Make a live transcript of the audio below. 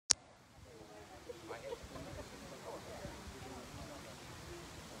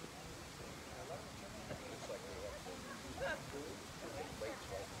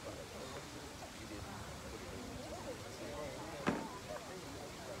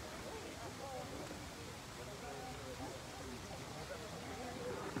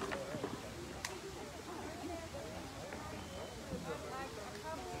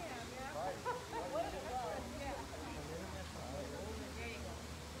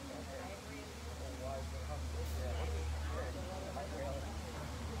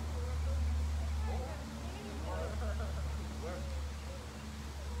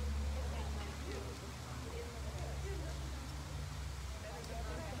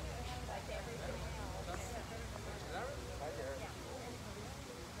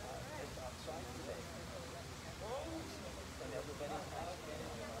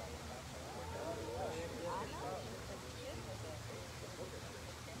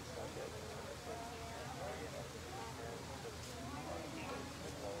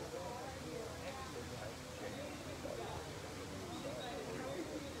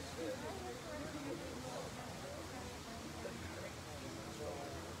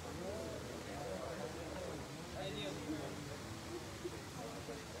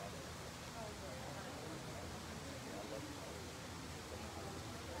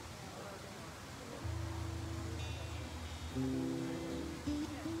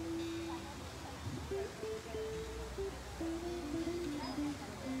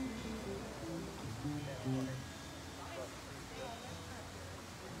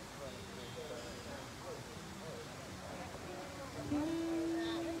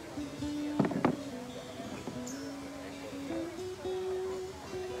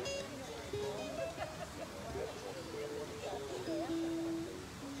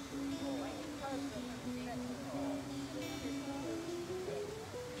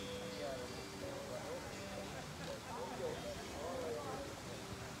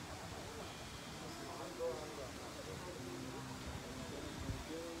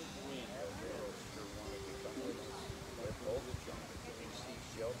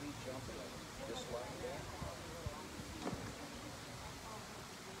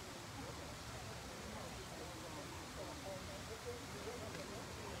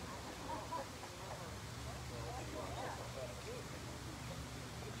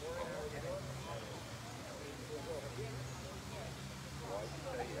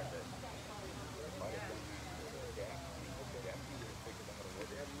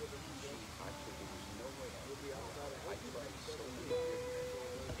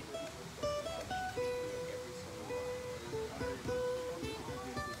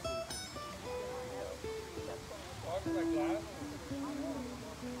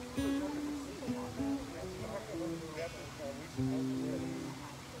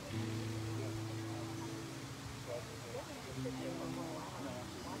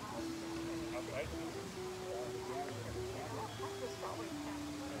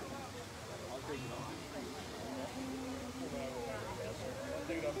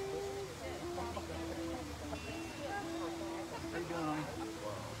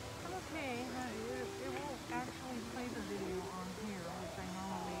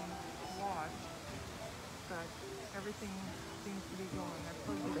everything seems to be going. I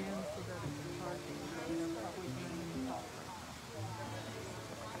plugged it in so that it's charging. They're probably doing the software.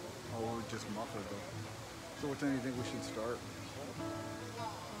 Oh, we're just muffled though. So what time do you think we should start?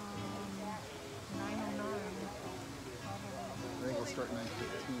 9:09. I think we'll start 9:15.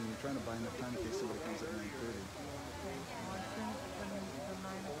 We're trying to buy enough time in case somebody comes at 9:30. Okay. Well, I sent them the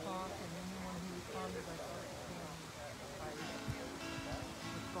 9 o'clock, and anyone who responded, I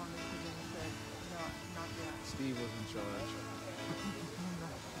responded to them and said, no, not yet. Steve was in charge.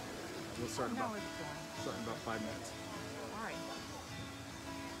 We'll start Now about, it's done. starting about 5 minutes. All right.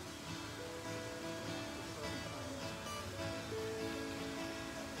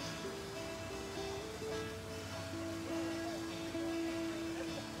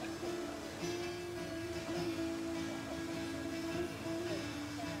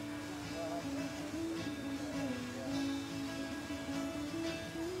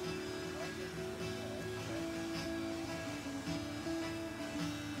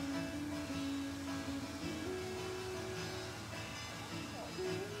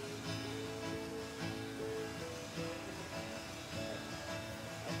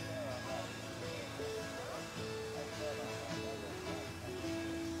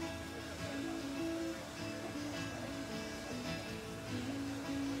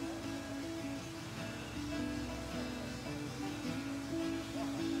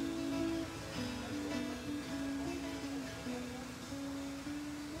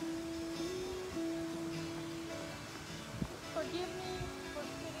 Forgive me for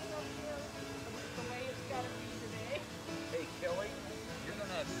sitting up here the way it's got to be today. Hey, Kelly, you're going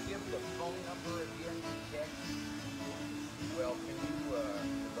to have to give the phone number again to text. Well, can you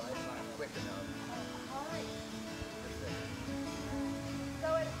provide mine quick enough? All right. So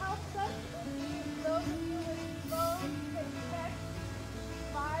it helps us, those of you with phones, can text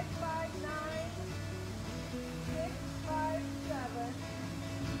 559-657.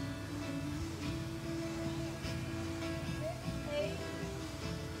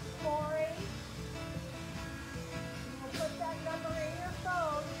 6848. We'll put that number in your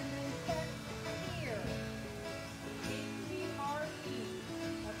phone and then text here. H-E-R-E.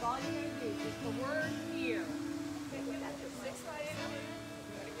 That's all you're going to do. Just the word here. That's the 658 number?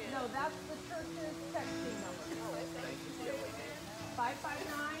 No, that's the church's texting number. Oh, thank you, Kelly.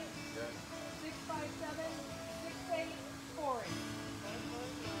 559-657-6848.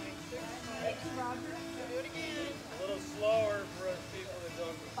 Thank you, Roger. Do it again. A little slower for us people that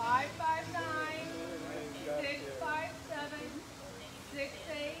don't.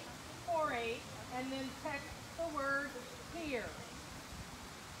 559-657-6848, and then text the word here.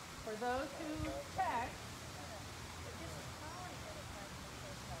 For those who text,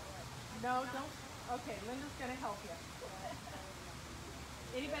 no, don't. Okay, Linda's going to help you.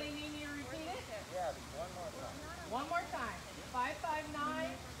 Anybody need me to repeat it? Yeah, one more time. One more time.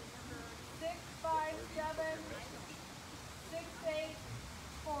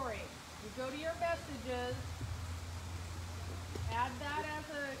 559-657-6848. You go to your messages, add that as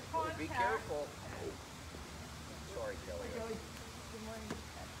a contact. Be careful. Sorry, Kelly. Good morning.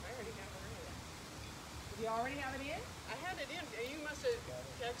 I already have it in. You already have it in? I had it in. You must have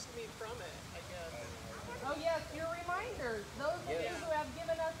texted me from it, I guess. Oh yes, your reminders. Those of you Yes. who have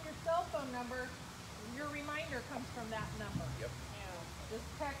given us your cell phone number, your reminder comes from that number. Yep. Yeah. Just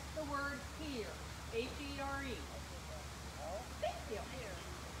text the word here, H-E-R-E. Thank you.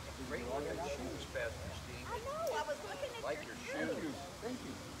 Great looking shoes, Pastor Steve. I know, I was looking at Like your your shoes. Thank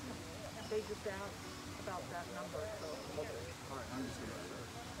you. They just asked about that number. So. All right, I'm just going to start.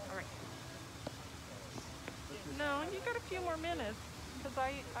 All right. No, you got a few more minutes because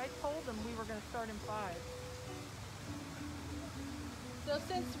I told them we were going to start in 5. So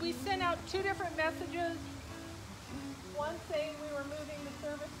since we sent out 2 different messages, one saying we were moving the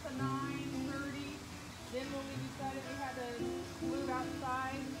service to 9:30, then when we decided we had to move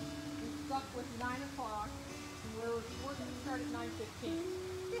outside, we stuck with 9 o'clock. We're going to start at 9:15.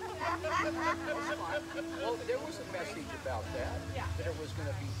 Well, there was a message about that. Yeah. That it was going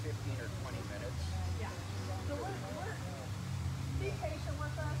to be 15 or 20 minutes. Yeah. So be patient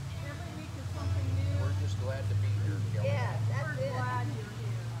with us. Every week is something new. We're just glad to be here, Kelly. Yeah, that's We're it. glad you're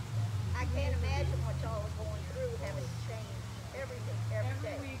here. I can't imagine what y'all are going through, having to change everything every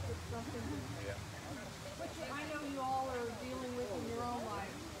Every day. week is something new. Yeah. Which I know you all are dealing with in your own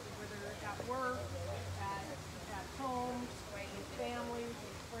lives, whether at work, at home, with families,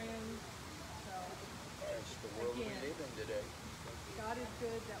 with friends. So It's the world we Again. live in today. God is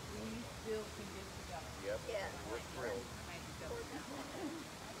good that we still can get together. Yep. Yeah. We're thrilled.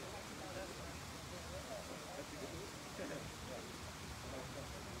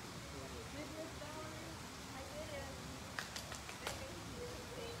 Did Miss Valerie? I did it.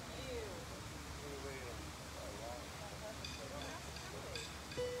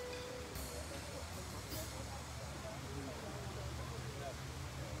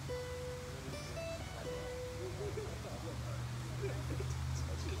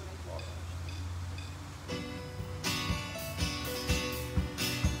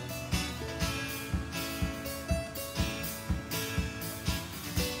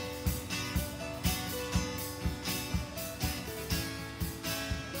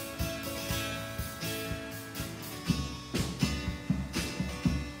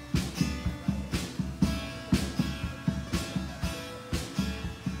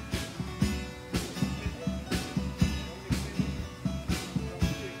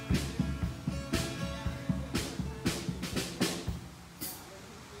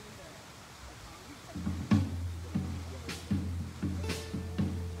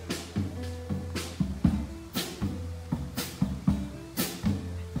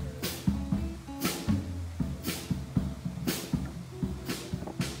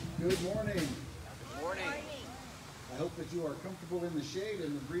 you are comfortable in the shade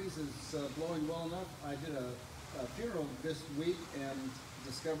and the breeze is blowing well enough, I did a funeral this week and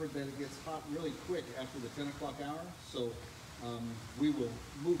discovered that it gets hot really quick after the 10 o'clock hour. So we will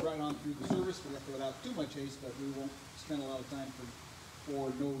move right on through the service without too much haste, but we won't spend a lot of time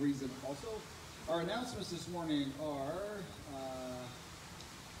for no reason also. Our announcements this morning are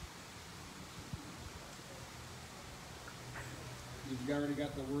you've already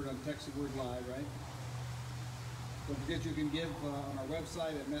got the word on text the word live, right? Don't forget you can give on our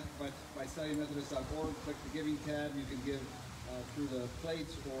website at vitalitymethodist.org. Click the giving tab. You can give through the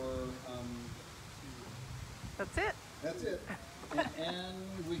plates or That's it. that's it. And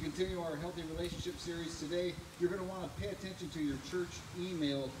we continue our Healthy Relationship series today. You're going to want to pay attention to your church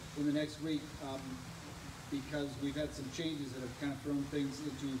email in the next week because we've had some changes that have kind of thrown things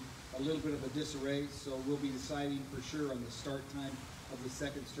into a little bit of a disarray. So we'll be deciding for sure on the start time of the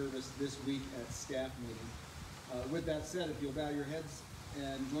second service this week at staff meeting. With that said, if you'll bow your heads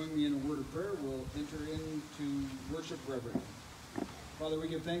and join me in a word of prayer, we'll enter into worship reverently. Father, we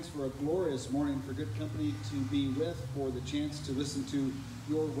give thanks for a glorious morning, for good company to be with, for the chance to listen to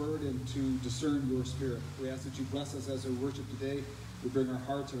your word and to discern your spirit. We ask that you bless us as we worship today. We bring our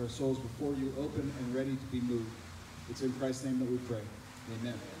hearts and our souls before you, open and ready to be moved. It's in Christ's name that we pray.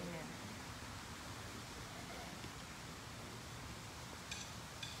 Amen.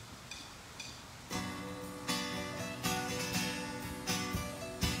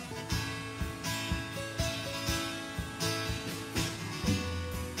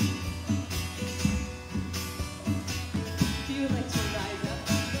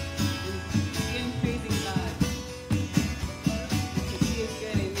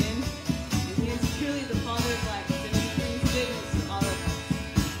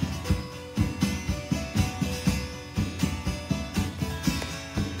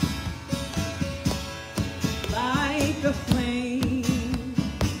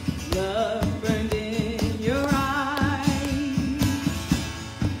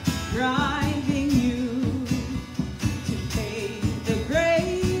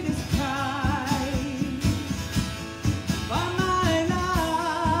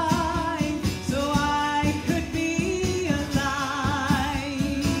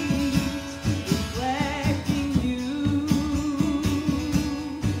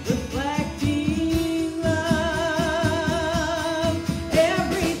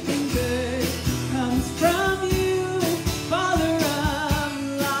 Everything good comes from you, Father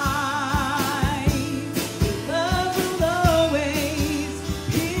of light.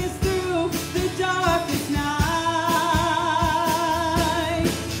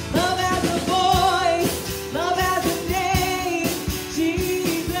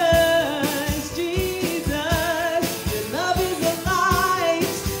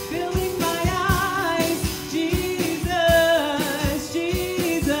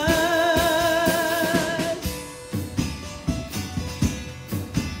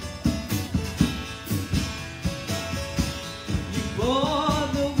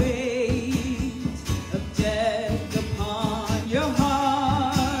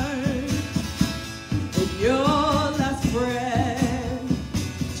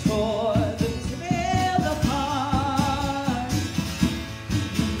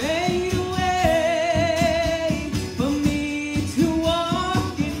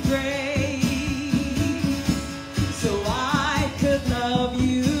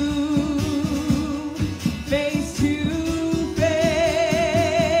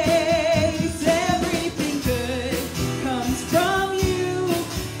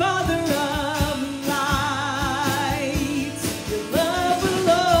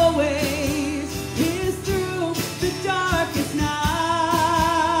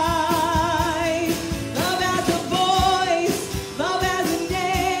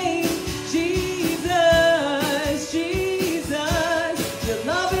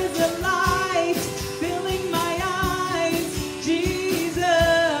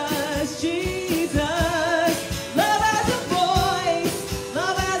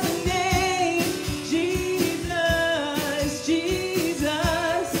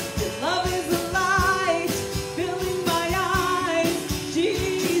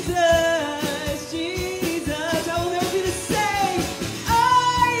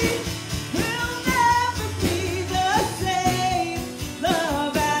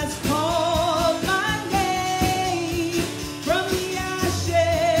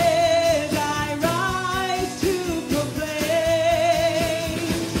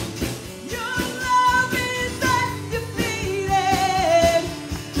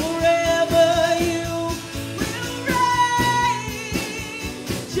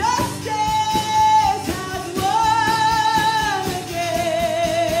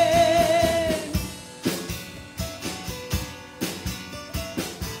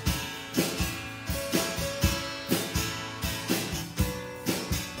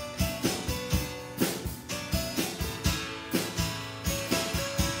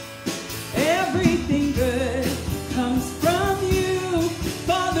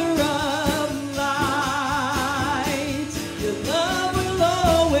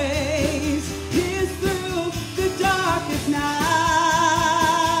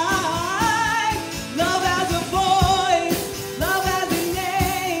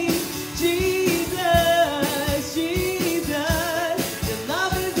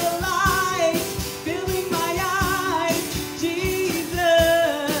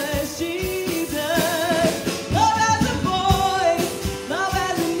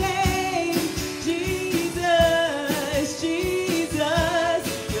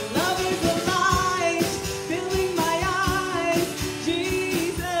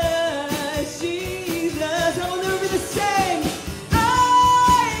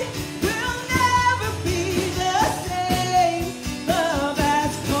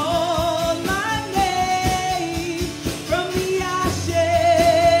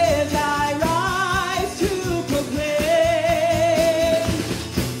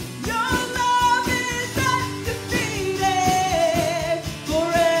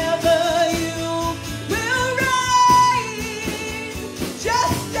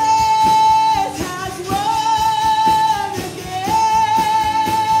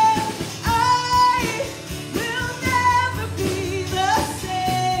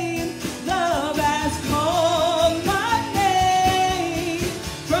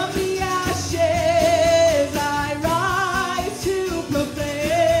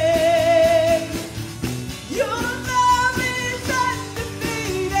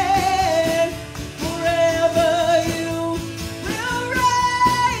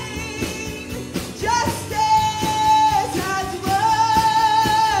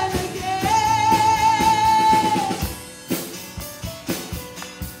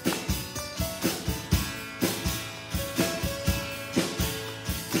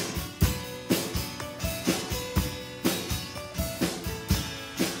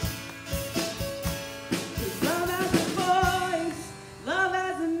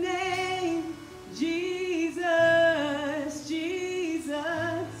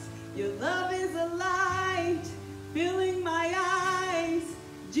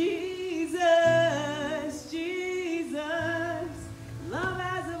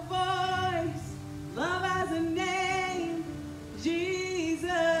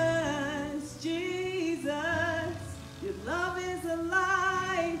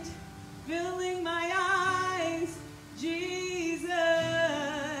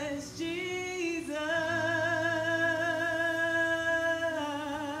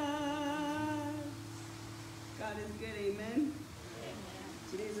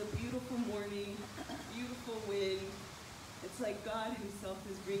 beautiful morning, beautiful wind. It's like God himself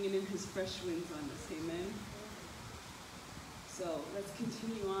is bringing in his fresh winds on us, amen? So let's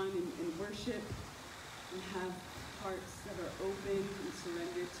continue on in worship and have hearts that are open and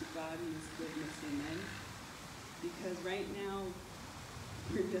surrendered to God and his goodness, amen? Because right now,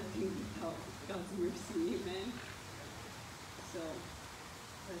 we're nothing without God's mercy, amen? So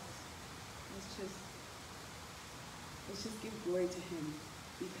let's just give glory to him,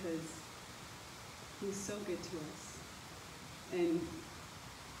 because he's so good to us. And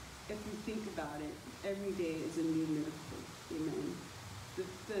if we think about it, every day is a new miracle, amen?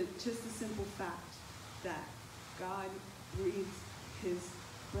 Just the simple fact that God breathes his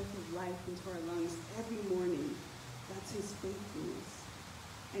breath of life into our lungs every morning, that's his faithfulness.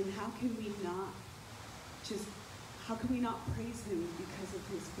 And how can we not praise him because of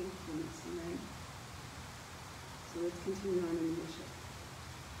his faithfulness, amen? So let's continue on in worship.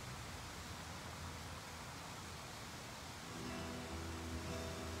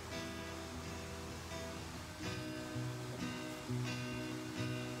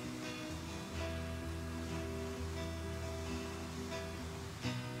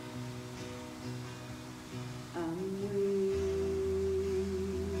 I'm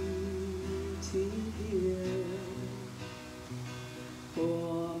waiting here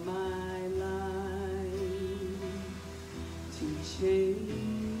for my life to change.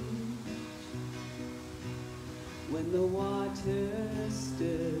 When the water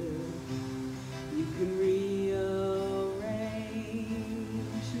stir, you can rearrange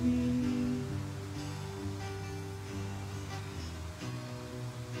me.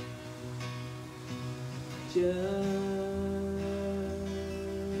 Just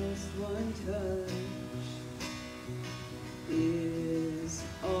one touch is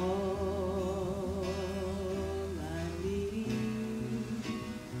all I need.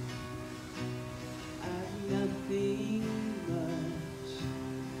 I've nothing much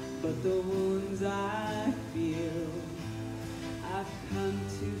but the wounds I feel. I've come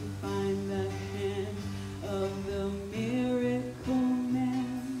to find the hand of the miracle man.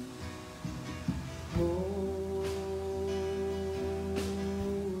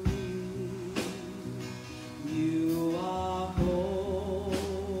 You are holy,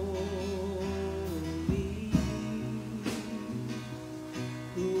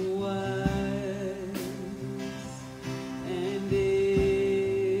 who was and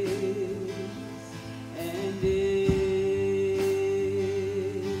is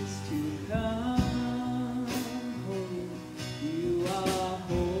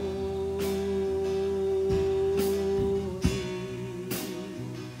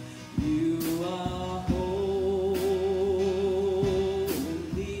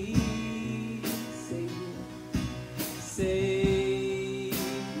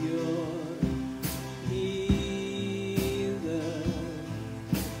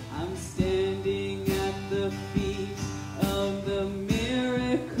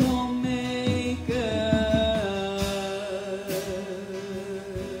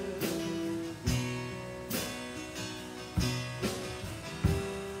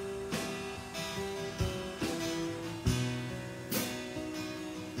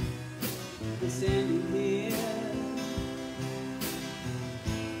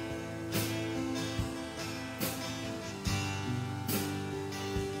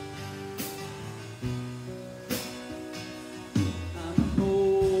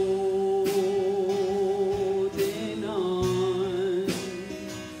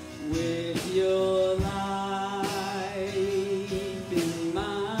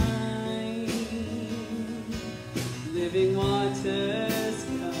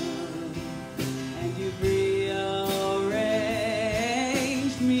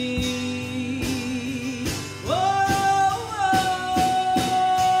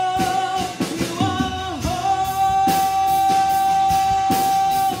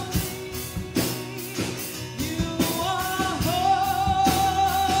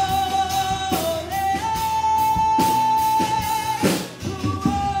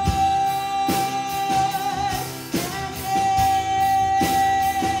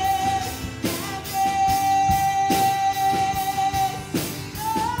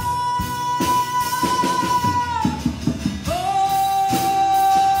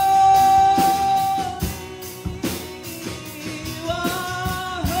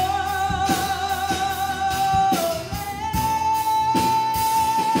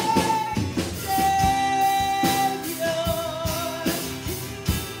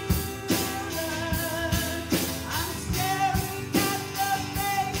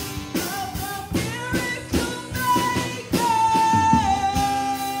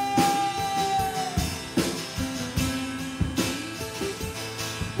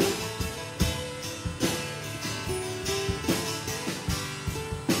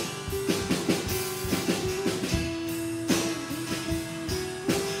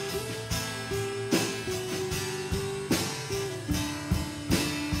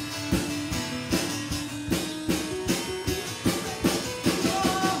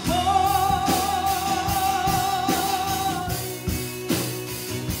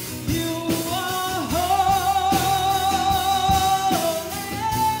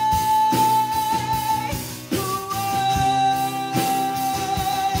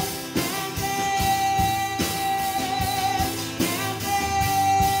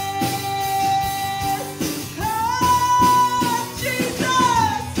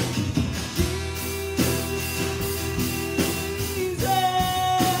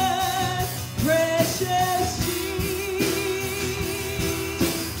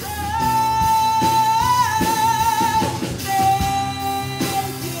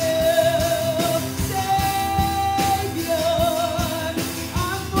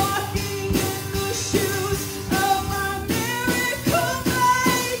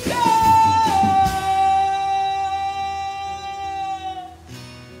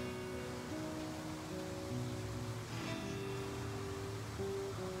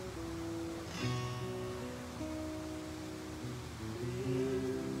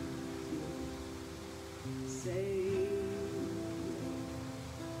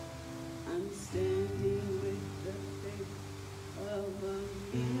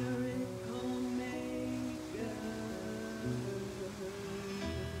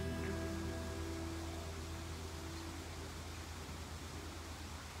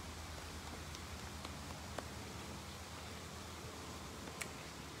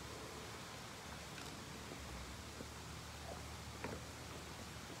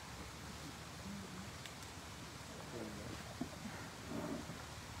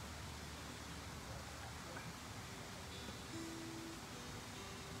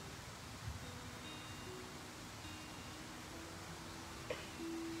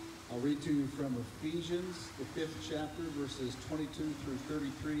read to you from Ephesians, the 5th chapter, verses 22 through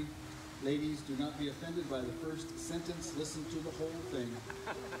 33. Ladies, do not be offended by the first sentence. Listen to the whole thing.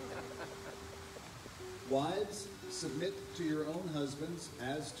 Wives, submit to your own husbands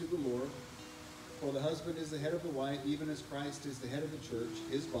as to the Lord. For the husband is the head of the wife, even as Christ is the head of the church,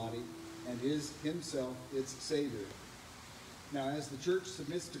 his body, and is himself its Savior. Now, as the church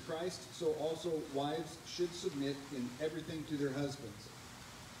submits to Christ, so also wives should submit in everything to their husbands.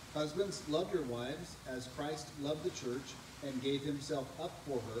 Husbands, love your wives as Christ loved the church and gave himself up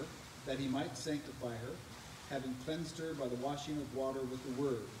for her, that he might sanctify her, having cleansed her by the washing of water with the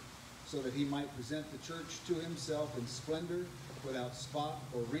word, so that he might present the church to himself in splendor, without spot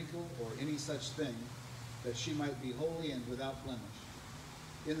or wrinkle or any such thing, that she might be holy and without blemish.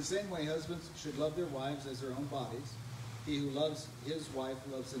 In the same way, husbands should love their wives as their own bodies. He who loves his wife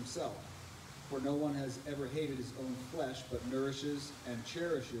loves himself. For no one has ever hated his own flesh, but nourishes and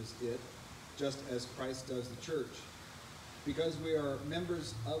cherishes it, just as Christ does the church, because we are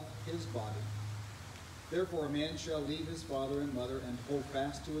members of his body. Therefore a man shall leave his father and mother and hold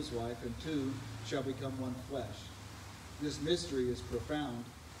fast to his wife, and two shall become one flesh. This mystery is profound,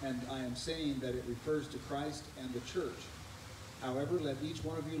 and I am saying that it refers to Christ and the church. However, let each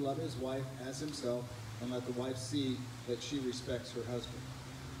one of you love his wife as himself, and let the wife see that she respects her husband.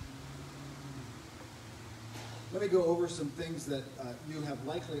 Let me go over some things that you have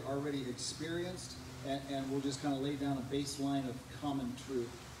likely already experienced, and we'll just kind of lay down a baseline of common truth.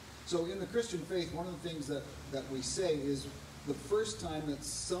 So in the Christian faith, one of the things that we say is the first time that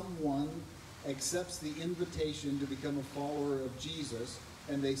someone accepts the invitation to become a follower of Jesus,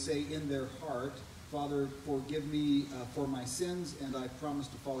 and they say in their heart, Father, forgive me for my sins, and I promise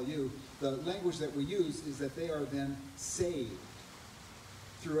to follow you. The language that we use is that they are then saved.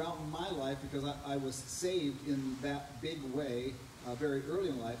 Throughout my life, because I was saved in that big way very early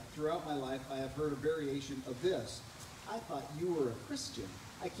in life, throughout my life I have heard a variation of this. I thought you were a Christian.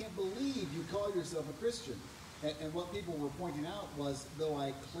 I can't believe you call yourself a Christian. And what people were pointing out was, though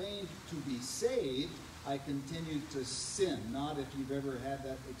I claimed to be saved, I continued to sin. Not if you've ever had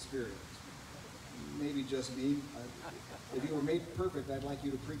that experience. Maybe just me. If you were made perfect, I'd like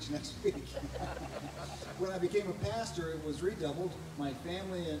you to preach next week. When I became a pastor, it was redoubled. My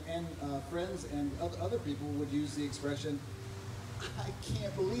family and friends and other people would use the expression, I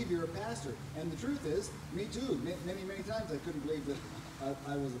can't believe you're a pastor. And the truth is, me too. Many, many times I couldn't believe that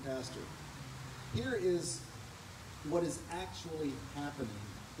I was a pastor. Here is what is actually happening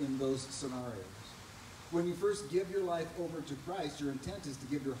in those scenarios. When you first give your life over to Christ, your intent is to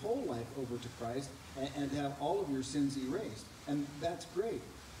give your whole life over to Christ and have all of your sins erased. And that's great.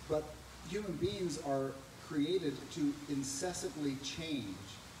 But human beings are created to incessantly change.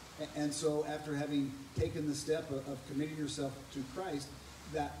 And so after having taken the step of committing yourself to Christ,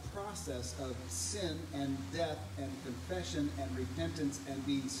 that process of sin and death and confession and repentance and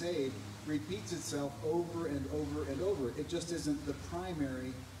being saved repeats itself over and over and over. It just isn't the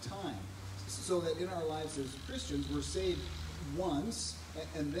primary time. So that in our lives as Christians, we're saved once,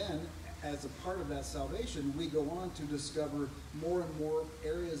 and then as a part of that salvation, we go on to discover more and more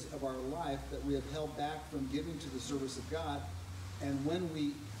areas of our life that we have held back from giving to the service of God. And when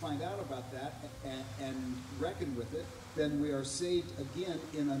we find out about that and reckon with it, then we are saved again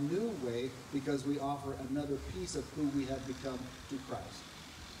in a new way because we offer another piece of who we have become to Christ.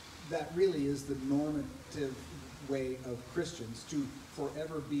 That really is the normative way of Christians, to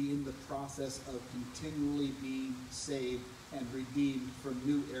forever be in the process of continually being saved and redeemed from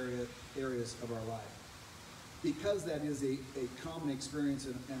new areas of our life. Because that is a common experience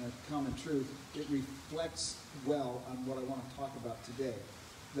and a common truth, it reflects well on what I want to talk about today.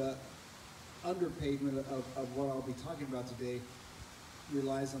 The underpavement of what I'll be talking about today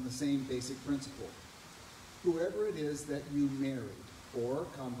relies on the same basic principle. Whoever it is that you married, or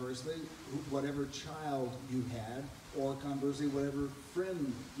conversely, whatever child you had, or conversely, whatever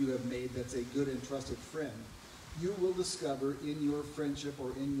friend you have made that's a good and trusted friend, you will discover in your friendship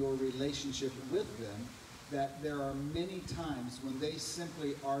or in your relationship with them that there are many times when they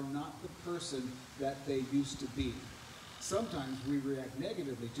simply are not the person that they used to be. Sometimes we react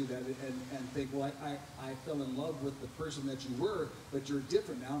negatively to that and think, well, I fell in love with the person that you were, but you're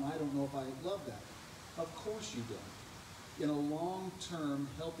different now, and I don't know if I love that. Of course you don't. In a long-term,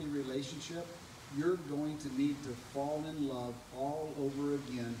 healthy relationship, you're going to need to fall in love all over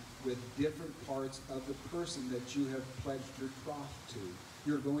again with different parts of the person that you have pledged your troth to.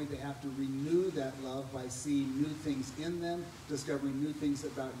 You're going to have to renew that love by seeing new things in them, discovering new things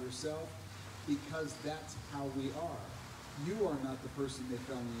about yourself, because that's how we are. You are not the person they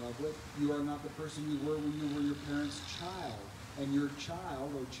fell in love with. You are not the person you were when you were your parents' child. And your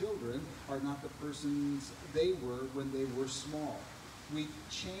child or children are not the persons they were when they were small. We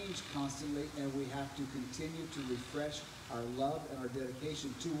change constantly, and we have to continue to refresh our love and our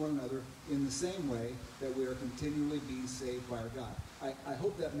dedication to one another in the same way that we are continually being saved by our God. I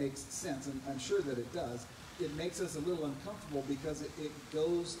hope that makes sense, and I'm sure that it does. It makes us a little uncomfortable because it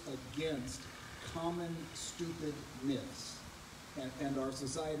goes against common stupid myths. And our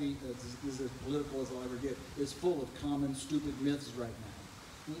society, is as political as I'll ever get, is full of common stupid myths right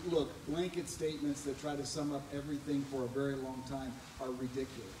now. Look, blanket statements that try to sum up everything for a very long time are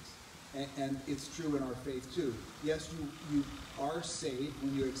ridiculous. And it's true in our faith too. Yes, you are saved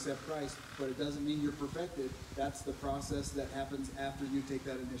when you accept Christ, but it doesn't mean you're perfected. That's the process that happens after you take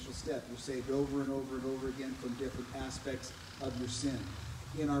that initial step. You're saved over and over and over again from different aspects of your sin.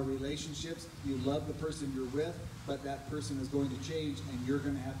 In our relationships, you love the person you're with, but that person is going to change, and you're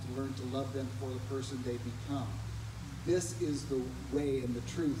going to have to learn to love them for the person they become. This is the way and the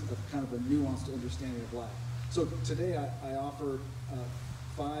truth of kind of a nuanced understanding of life. So today I offer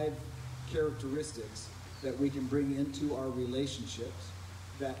 5 characteristics that we can bring into our relationships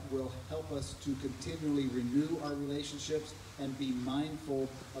that will help us to continually renew our relationships and be mindful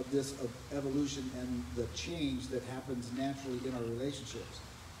of this evolution and the change that happens naturally in our relationships.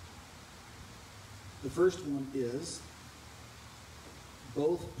 The first one is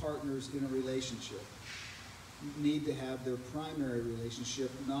both partners in a relationship need to have their primary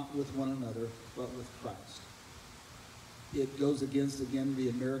relationship not with one another, but with Christ. It goes against, again, the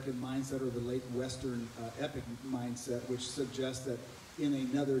American mindset or the late Western epic mindset, which suggests that in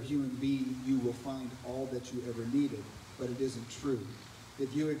another human being you will find all that you ever needed, but it isn't true.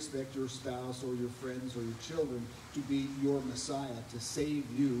 If you expect your spouse or your friends or your children to be your Messiah, to save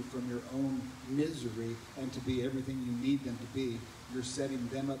you from your own misery and to be everything you need them to be, you're setting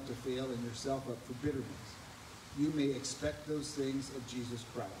them up to fail and yourself up for bitterness. You may expect those things of Jesus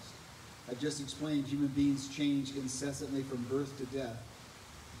Christ. I've just explained human beings change incessantly from birth to death.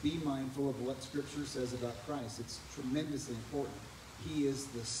 Be mindful of what Scripture says about Christ. It's tremendously important. He is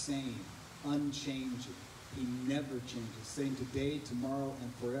the same, unchanging. He never changes. Same today, tomorrow,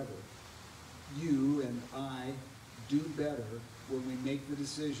 and forever. You and I do better when we make the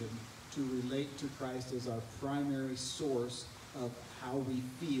decision to relate to Christ as our primary source of how we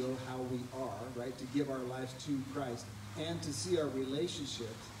feel, how we are, right? To give our lives to Christ and to see our relationships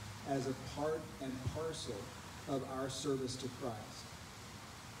as a part and parcel of our service to Christ.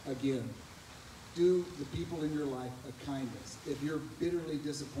 Again, do the people in your life a kindness. If you're bitterly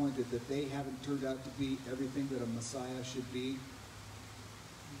disappointed that they haven't turned out to be everything that a Messiah should be,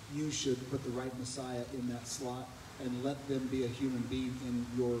 you should put the right Messiah in that slot and let them be a human being in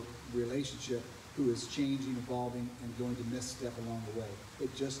your relationship who is changing, evolving, and going to misstep along the way.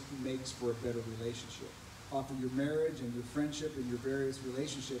 It just makes for a better relationship. Offer your marriage and your friendship and your various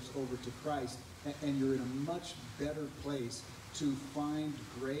relationships over to Christ, and you're in a much better place to find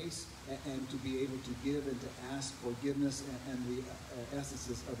grace and to be able to give and to ask forgiveness and the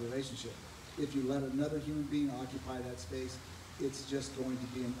essences of relationship. If you let another human being occupy that space, it's just going to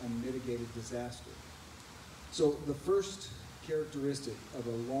be an unmitigated disaster. So the first characteristic of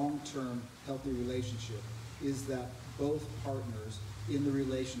a long-term healthy relationship is that both partners in the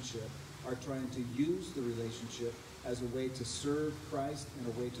relationship are trying to use the relationship as a way to serve Christ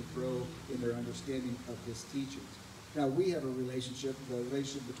and a way to grow in their understanding of his teachings. Now, we have a relationship, the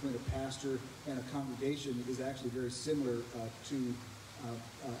relationship between a pastor and a congregation is actually very similar to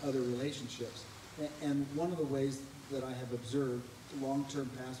other relationships. And one of the ways that I have observed long-term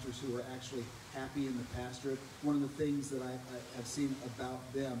pastors who are actually happy in the pastorate, one of the things that I have seen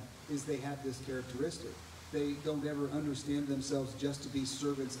about them is they have this characteristic. They don't ever understand themselves just to be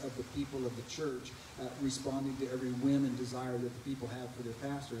servants of the people of the church, responding to every whim and desire that the people have for their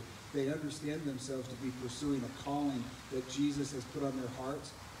pastor. They understand themselves to be pursuing a calling that Jesus has put on their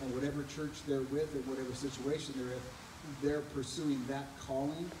hearts, and whatever church they're with or whatever situation they're in, they're pursuing that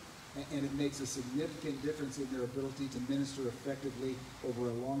calling, and it makes a significant difference in their ability to minister effectively over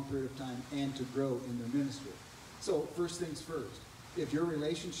a long period of time and to grow in their ministry. So first things first, if your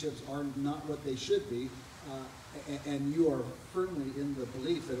relationships are not what they should be, and you are firmly in the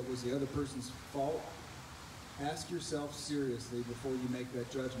belief that it was the other person's fault, ask yourself seriously before you make that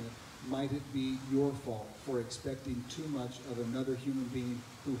judgment, might it be your fault for expecting too much of another human being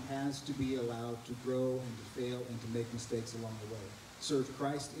who has to be allowed to grow and to fail and to make mistakes along the way? Serve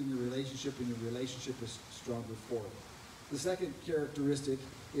Christ in your relationship, and your relationship is stronger for it. The second characteristic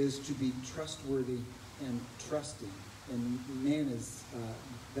is to be trustworthy and trusting. And man, is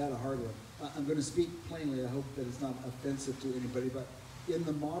that a hard one. I'm going to speak plainly. I hope that it's not offensive to anybody, but in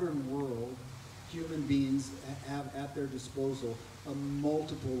the modern world, human beings have at their disposal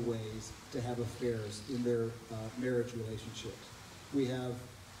multiple ways to have affairs in their marriage relationships. We have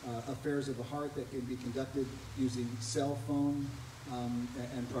affairs of the heart that can be conducted using cell phone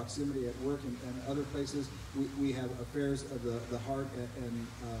and proximity at work and other places. We have affairs of the heart and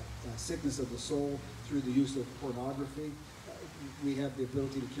sickness of the soul through the use of pornography. We have the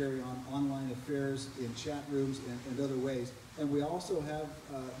ability to carry on online affairs in chat rooms and other ways. And we also have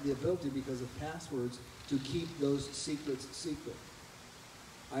the ability, because of passwords, to keep those secrets secret.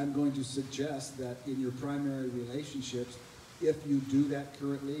 I'm going to suggest that in your primary relationships, if you do that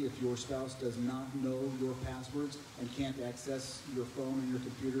currently, if your spouse does not know your passwords and can't access your phone and your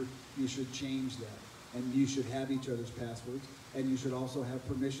computer, you should change that. And you should have each other's passwords. And you should also have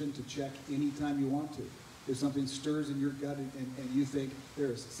permission to check anytime you want to. If something stirs in your gut and you think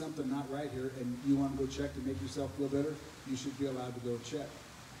there's something not right here and you want to go check to make yourself feel better, you should be allowed to go check.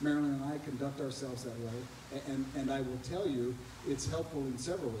 Marilyn and I conduct ourselves that way, and I will tell you it's helpful in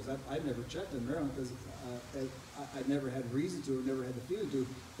several ways. I've never checked on Marilyn because I never had reason to, or never had the feeling to,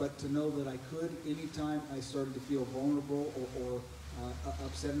 but to know that I could anytime I started to feel vulnerable or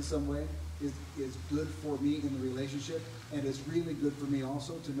upset in some way is good for me in the relationship, and it's really good for me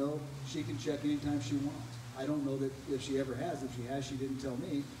also to know she can check anytime she wants. I don't know that if she ever has. If she has, she didn't tell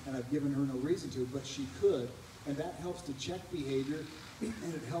me, and I've given her no reason to, but she could, and that helps to check behavior,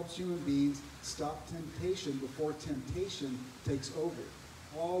 and it helps human beings stop temptation before temptation takes over.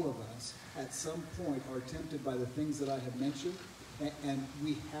 All of us, at some point, are tempted by the things that I have mentioned, and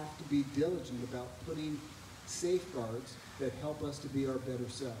we have to be diligent about putting safeguards that help us to be our better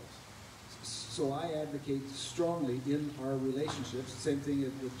selves. So I advocate strongly in our relationships, same thing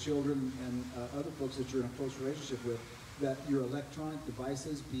with children and other folks that you're in a close relationship with, that your electronic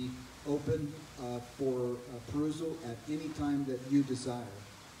devices be open for perusal at any time that you desire.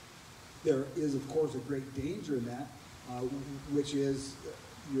 There is, of course, a great danger in that, which is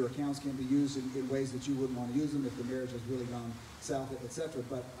your accounts can be used in ways that you wouldn't want to use them if the marriage has really gone south, etc.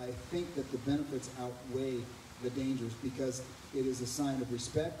 But I think that the benefits outweigh the dangers because it is a sign of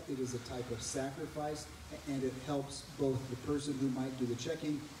respect, it is a type of sacrifice, and it helps both the person who might do the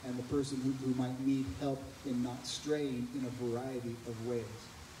checking and the person who might need help in not straying in a variety of ways.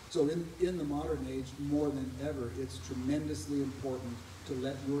 So in the modern age, more than ever, it's tremendously important to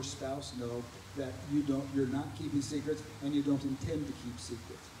let your spouse know that you're not keeping secrets and you don't intend to keep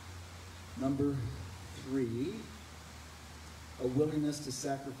secrets. Number 3, a willingness to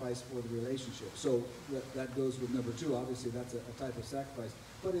sacrifice for the relationship. So that goes with number 2. Obviously, that's a type of sacrifice.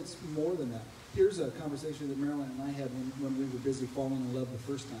 But it's more than that. Here's a conversation that Marilyn and I had when we were busy falling in love the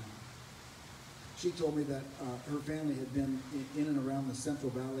first time. She told me that her family had been in and around the Central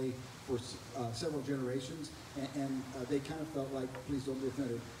Valley for several generations, and they kind of felt like, please don't be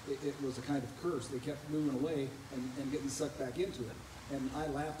offended, it was a kind of curse. They kept moving away and getting sucked back into it. And I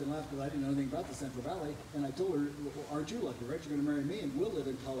laughed and laughed because I didn't know anything about the Central Valley. And I told her, well, aren't you lucky, right? You're going to marry me, and we'll live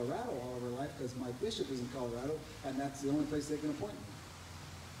in Colorado all of our life because my bishop is in Colorado, and that's the only place they can appoint me.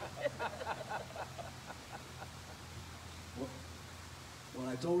 When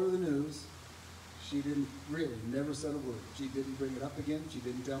I told her the news, she never said a word. She didn't bring it up again. She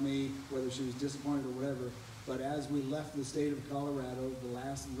didn't tell me whether she was disappointed or whatever. But as we left the state of Colorado, the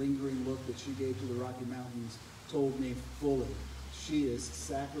last lingering look that she gave to the Rocky Mountains told me fully she is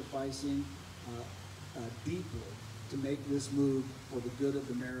sacrificing deeply to make this move for the good of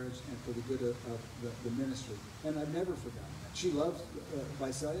the marriage and for the good of the ministry. And I've never forgotten that. She loves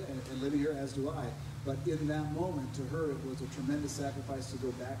Visalia and living here, as do I. But in that moment, to her, it was a tremendous sacrifice to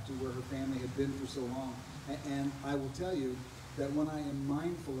go back to where her family had been for so long. And I will tell you that when I am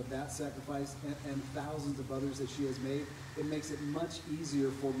mindful of that sacrifice and thousands of others that she has made, it makes it much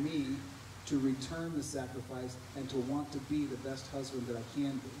easier for me to return the sacrifice and to want to be the best husband that I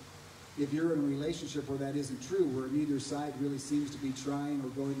can be. If you're in a relationship where that isn't true, where neither side really seems to be trying or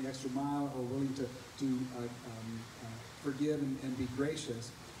going the extra mile or willing to forgive and be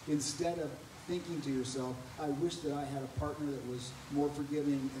gracious, instead of thinking to yourself, I wish that I had a partner that was more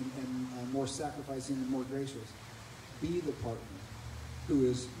forgiving and more sacrificing and more gracious. Be the partner who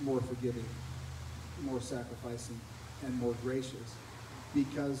is more forgiving, more sacrificing, and more gracious.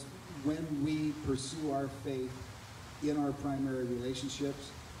 Because when we pursue our faith in our primary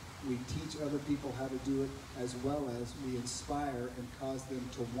relationships, we teach other people how to do it, as well as we inspire and cause them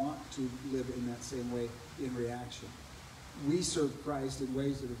to want to live in that same way in reaction. We serve Christ in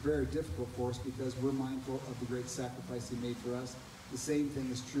ways that are very difficult for us because we're mindful of the great sacrifice he made for us. The same thing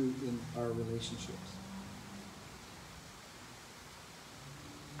is true in our relationships.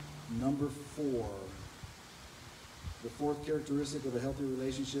 Number 4, The fourth characteristic of a healthy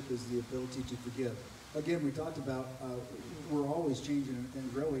relationship is the ability to forgive. Again, we talked about we're always changing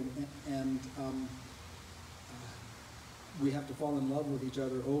and growing, and we have to fall in love with each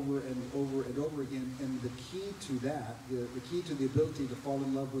other over and over and over again. And the key to that, the key to the ability to fall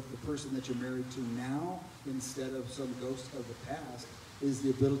in love with the person that you're married to now instead of some ghost of the past, is the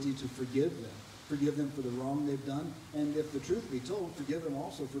ability to forgive them. Forgive them for the wrong they've done, and if the truth be told, forgive them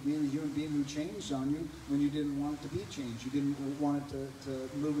also for being a human being who changed on you when you didn't want it to be changed. You didn't want it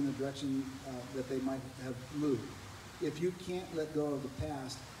to move in the direction that they might have moved. If you can't let go of the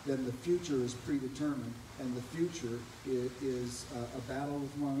past, then the future is predetermined, and the future is a battle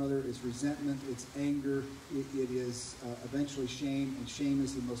with one another, it's resentment, it's anger, it is eventually shame, and shame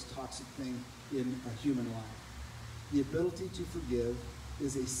is the most toxic thing in a human life. The ability to forgive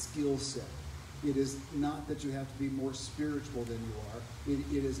is a skill set. It is not that you have to be more spiritual than you are.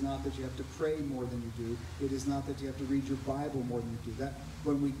 It is not that you have to pray more than you do. It is not that you have to read your Bible more than you do. That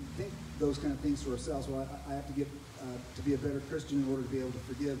when we think those kind of things to ourselves, well, I have to get to be a better Christian in order to be able to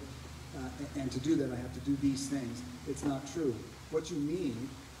forgive, and to do that I have to do these things. It's not true. What you need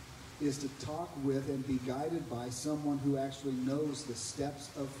is to talk with and be guided by someone who actually knows the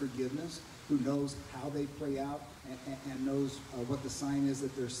steps of forgiveness, who knows how they play out, and knows what the sign is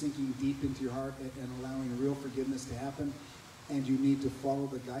that they're sinking deep into your heart and allowing real forgiveness to happen. And you need to follow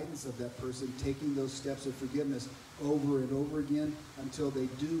the guidance of that person, taking those steps of forgiveness over and over again until they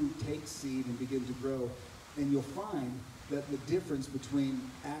do take seed and begin to grow. And you'll find that the difference between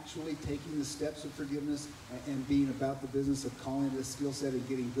actually taking the steps of forgiveness and being about the business of calling it a skill set and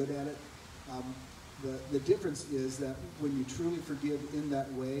getting good at it, the difference is that when you truly forgive in that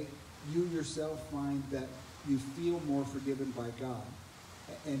way, you yourself find that you feel more forgiven by God,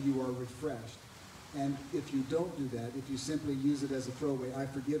 and you are refreshed. And if you don't do that, if you simply use it as a throwaway, I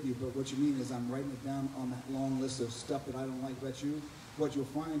forgive you, but what you mean is I'm writing it down on that long list of stuff that I don't like about you, what you'll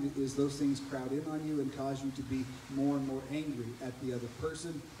find is those things crowd in on you and cause you to be more and more angry at the other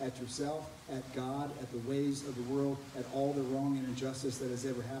person, at yourself, at God, at the ways of the world, at all the wrong and injustice that has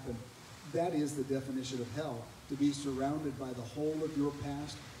ever happened. That is the definition of hell, to be surrounded by the whole of your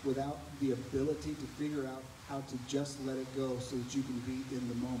past without the ability to figure out how to just let it go so that you can be in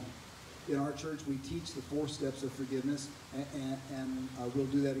the moment. In our church, we teach the 4 steps of forgiveness, and we'll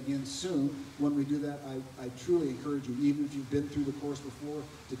do that again soon. When we do that, I truly encourage you, even if you've been through the course before,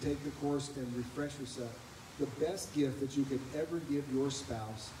 to take the course and refresh yourself. The best gift that you could ever give your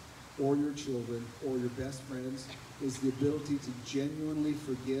spouse or your children or your best friends is the ability to genuinely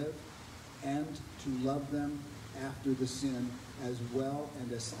forgive and to love them after the sin as well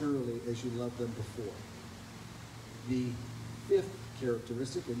and as thoroughly as you loved them before. The 5th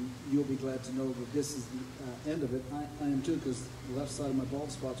characteristic, and you'll be glad to know that this is the end of it. I am too, because the left side of my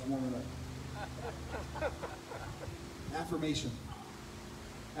bald spot's warming up. Affirmation.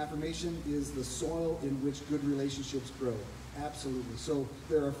 Affirmation is the soil in which good relationships grow. Absolutely. So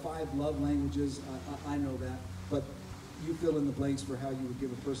there are 5 love languages. I know that, but you fill in the blanks for how you would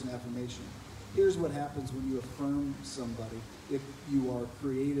give a person affirmation. Here's what happens when you affirm somebody, if you are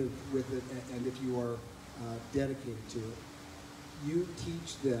creative with it and if you are dedicated to it. You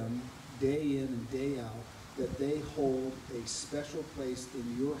teach them day in and day out that they hold a special place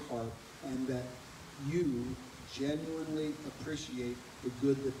in your heart and that you genuinely appreciate the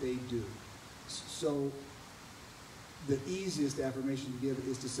good that they do. So the easiest affirmation to give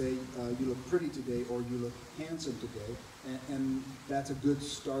is to say, you look pretty today, or you look handsome today, and that's a good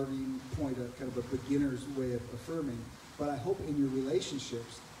starting point, a kind of a beginner's way of affirming. But I hope in your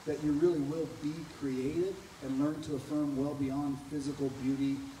relationships that you really will be creative and learn to affirm well beyond physical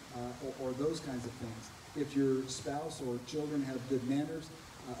beauty or those kinds of things. If your spouse or children have good manners,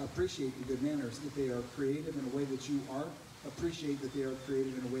 appreciate the good manners. If they are creative in a way that you aren't, appreciate that they are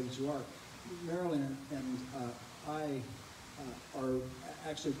creative in a way that you are. Marilyn and I are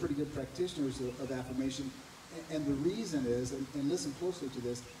actually pretty good practitioners of affirmation, and the reason is, and listen closely to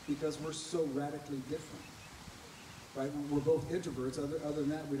this, because we're so radically different. Right? We're both introverts. Other than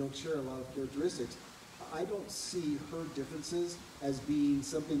that, we don't share a lot of characteristics. I don't see her differences as being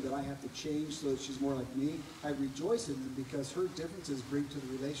something that I have to change so that she's more like me. I rejoice in them because her differences bring to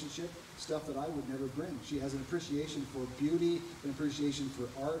the relationship stuff that I would never bring. She has an appreciation for beauty, an appreciation for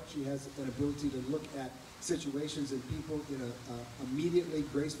art. She has an ability to look at situations and people in an immediately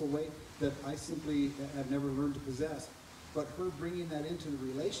graceful way that I simply have never learned to possess. But her bringing that into the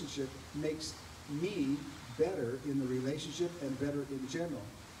relationship makes me better in the relationship and better in general.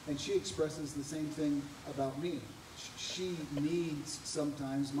 And she expresses the same thing about me. she needs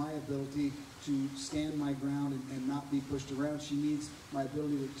sometimes my ability to stand my ground and not be pushed around. She needs my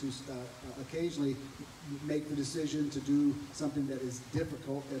ability to occasionally make the decision to do something that is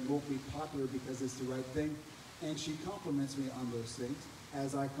difficult and won't be popular because it's the right thing. And she compliments me on those things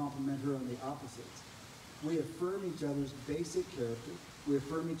as I compliment her on the opposites. We affirm each other's basic character, we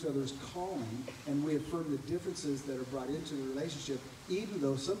affirm each other's calling, and we affirm the differences that are brought into the relationship, even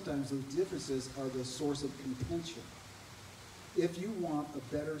though sometimes those differences are the source of contention. If you want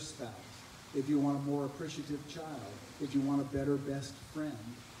a better spouse, if you want a more appreciative child, if you want a better best friend,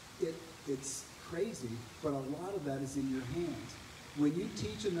 it's crazy, but a lot of that is in your hands. When you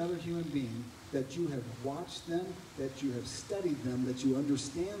teach another human being that you have watched them, that you have studied them, that you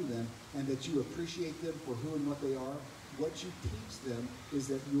understand them, and that you appreciate them for who and what they are, what you teach them is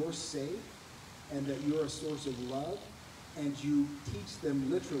that you're safe and that you're a source of love, and you teach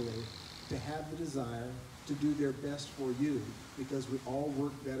them literally to have the desire to do their best for you, because we all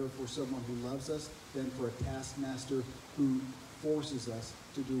work better for someone who loves us than for a taskmaster who forces us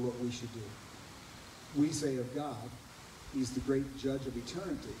to do what we should do. We say of God, he's the great judge of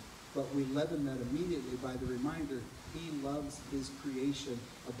eternity, but we leaven that immediately by the reminder he loves his creation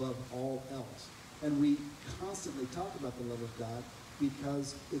above all else. And we constantly talk about the love of God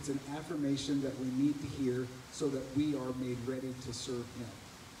because it's an affirmation that we need to hear so that we are made ready to serve him.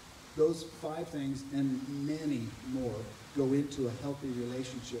 Those 5 things and many more go into a healthy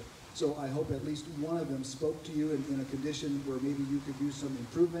relationship. So I hope at least one of them spoke to you in a condition where maybe you could use some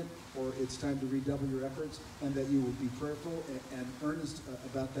improvement, or it's time to redouble your efforts, and that you will be prayerful and earnest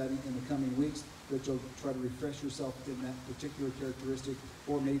about that in the coming weeks, that you'll try to refresh yourself in that particular characteristic,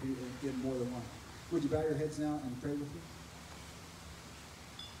 or maybe in more than one. Would you bow your heads now and pray with me?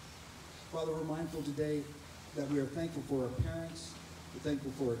 Father, we're mindful today that we are thankful for our parents, we're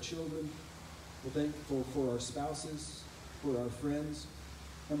thankful for our children, we're thankful for our spouses, for our friends,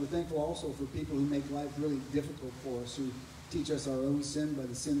 and we're thankful also for people who make life really difficult for us, who teach us our own sin by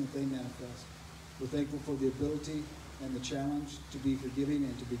the sin that they manifest. We're thankful for the ability and the challenge to be forgiving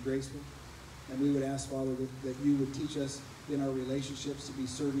and to be graceful. And we would ask, Father, that you would teach us in our relationships to be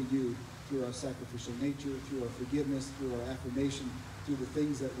serving you through our sacrificial nature, through our forgiveness, through our affirmation, through the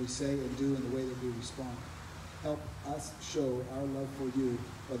things that we say and do and the way that we respond. Help us show our love for you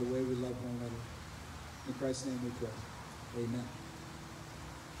by the way we love one another. In Christ's name we pray. Amen.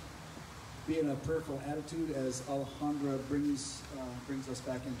 Be in a prayerful attitude as Alejandra brings us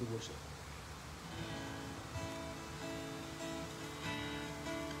back into worship.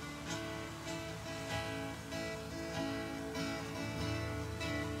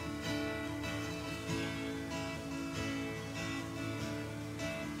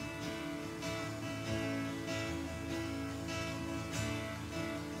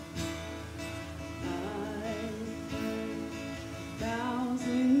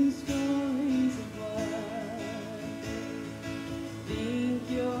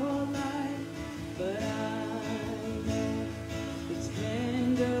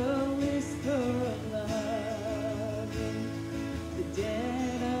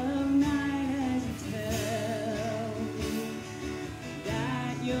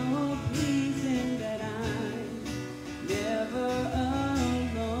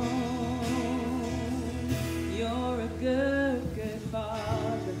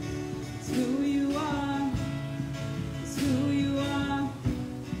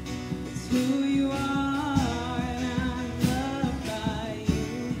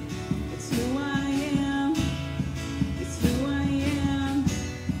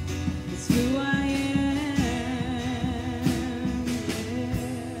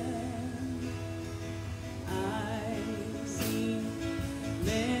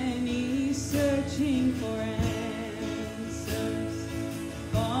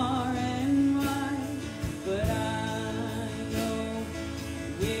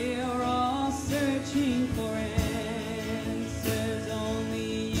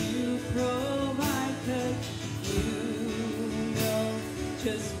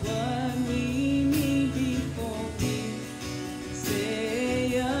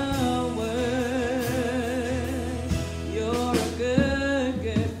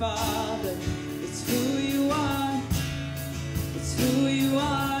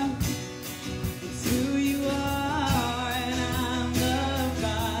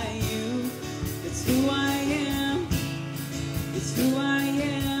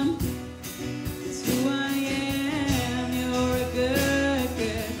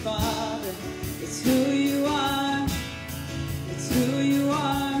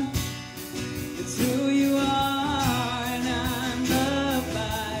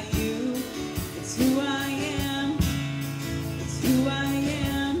 Who I am.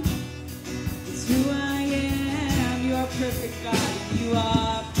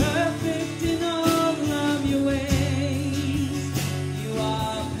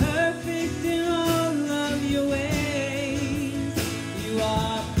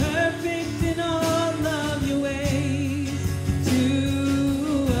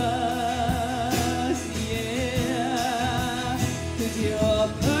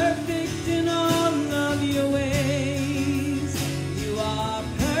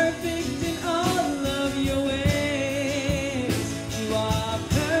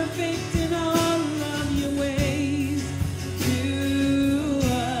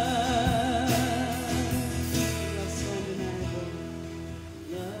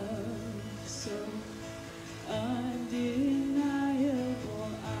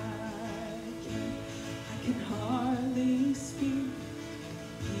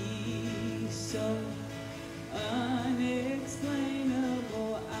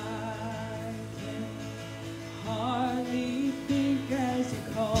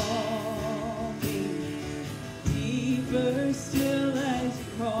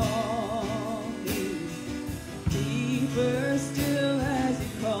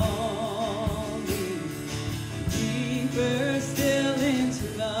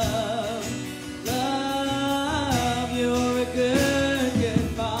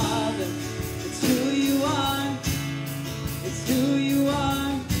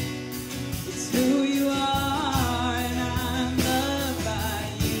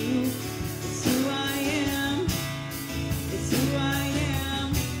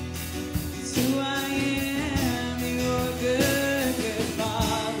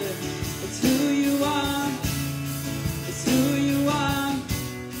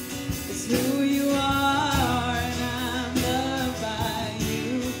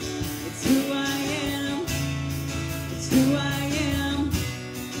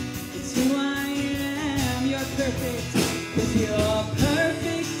 perfect, 'cause you're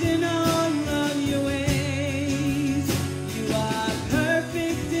perfect in all of your ways. You are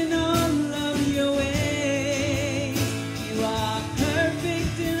perfect in all of your ways. You are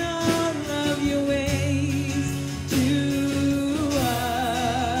perfect in all of your ways to us.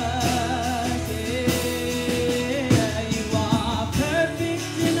 Yeah. You are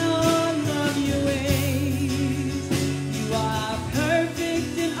perfect in all of your ways. You are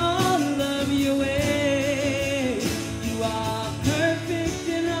perfect in all of your ways. You are perfect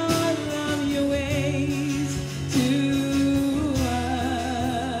in all of your ways to us.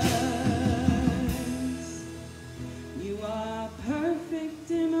 You are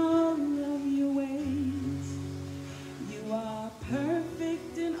perfect in all of your ways. You are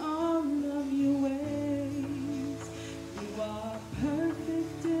perfect in all of your ways. You are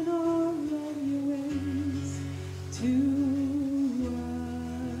perfect in all of your ways to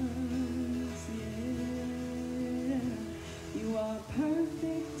us. Yeah. You are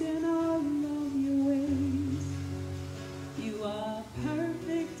perfect in all of your ways. You are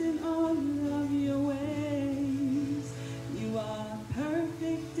perfect in all of your ways. You are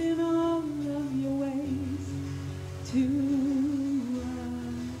perfect in all of your ways to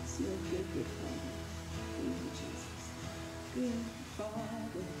us. You're good, good Father. Thank you, Jesus. Good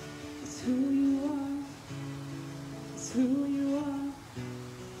Father. It's who you are. It's who you are.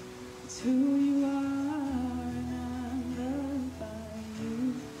 It's who you are. And I'm loved by you.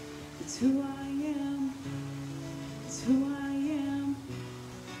 It's who I am. It's who I am.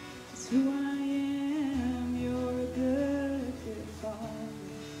 It's who I am. You're a good, good Father.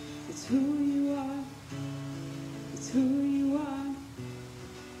 It's who you are. It's who you are.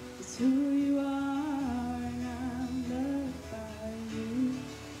 It's who you are. And I'm loved by you.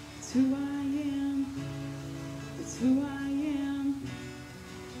 It's who I am. It's who I am.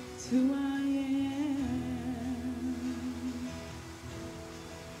 It's who I am.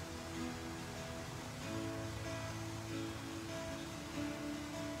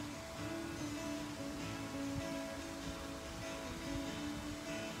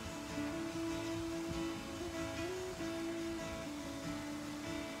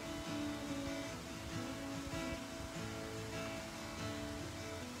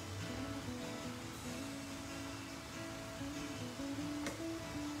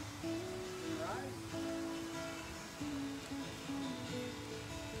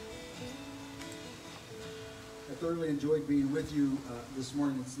 I thoroughly enjoyed being with you this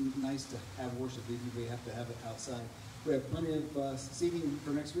morning. It's nice to have worship, even if we have to have it outside. We have plenty of seating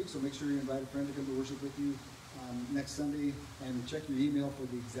for next week, so make sure you invite a friend to come to worship with you next Sunday, and check your email for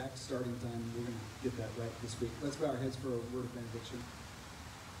the exact starting time. We're going to get that right this week. Let's bow our heads for a word of benediction.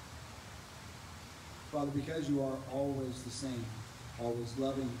 Father, because you are always the same, always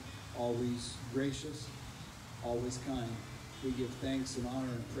loving, always gracious, always kind, we give thanks and honor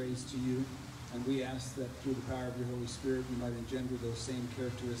and praise to you. And we ask that through the power of your Holy Spirit, you might engender those same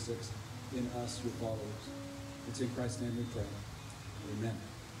characteristics in us, your followers. It's in Christ's name we pray. Amen.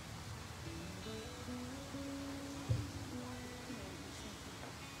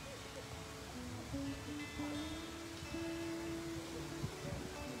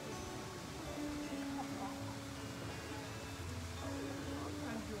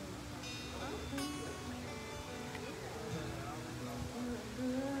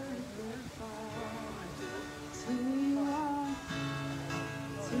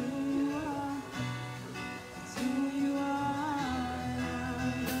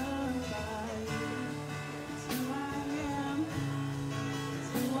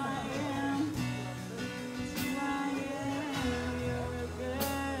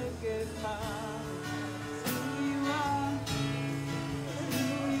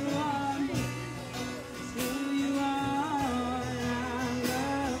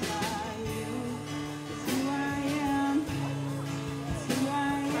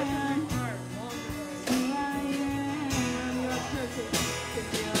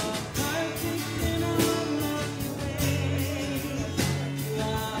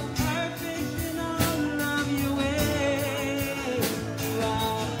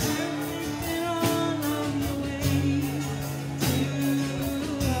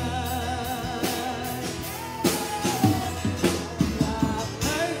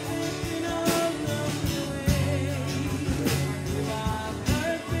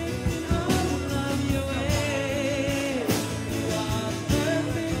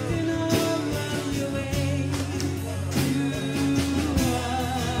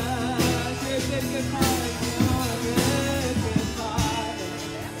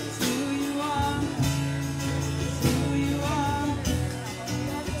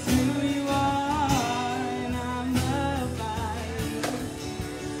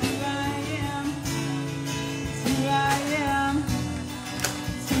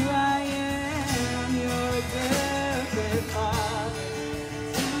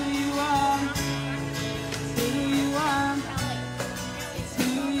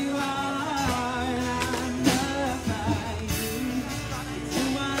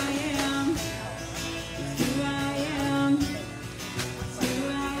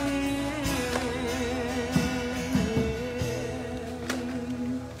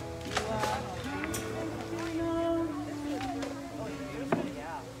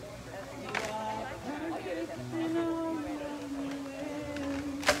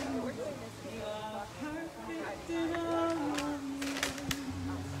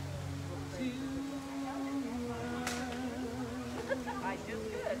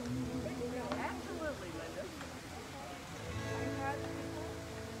 Amen.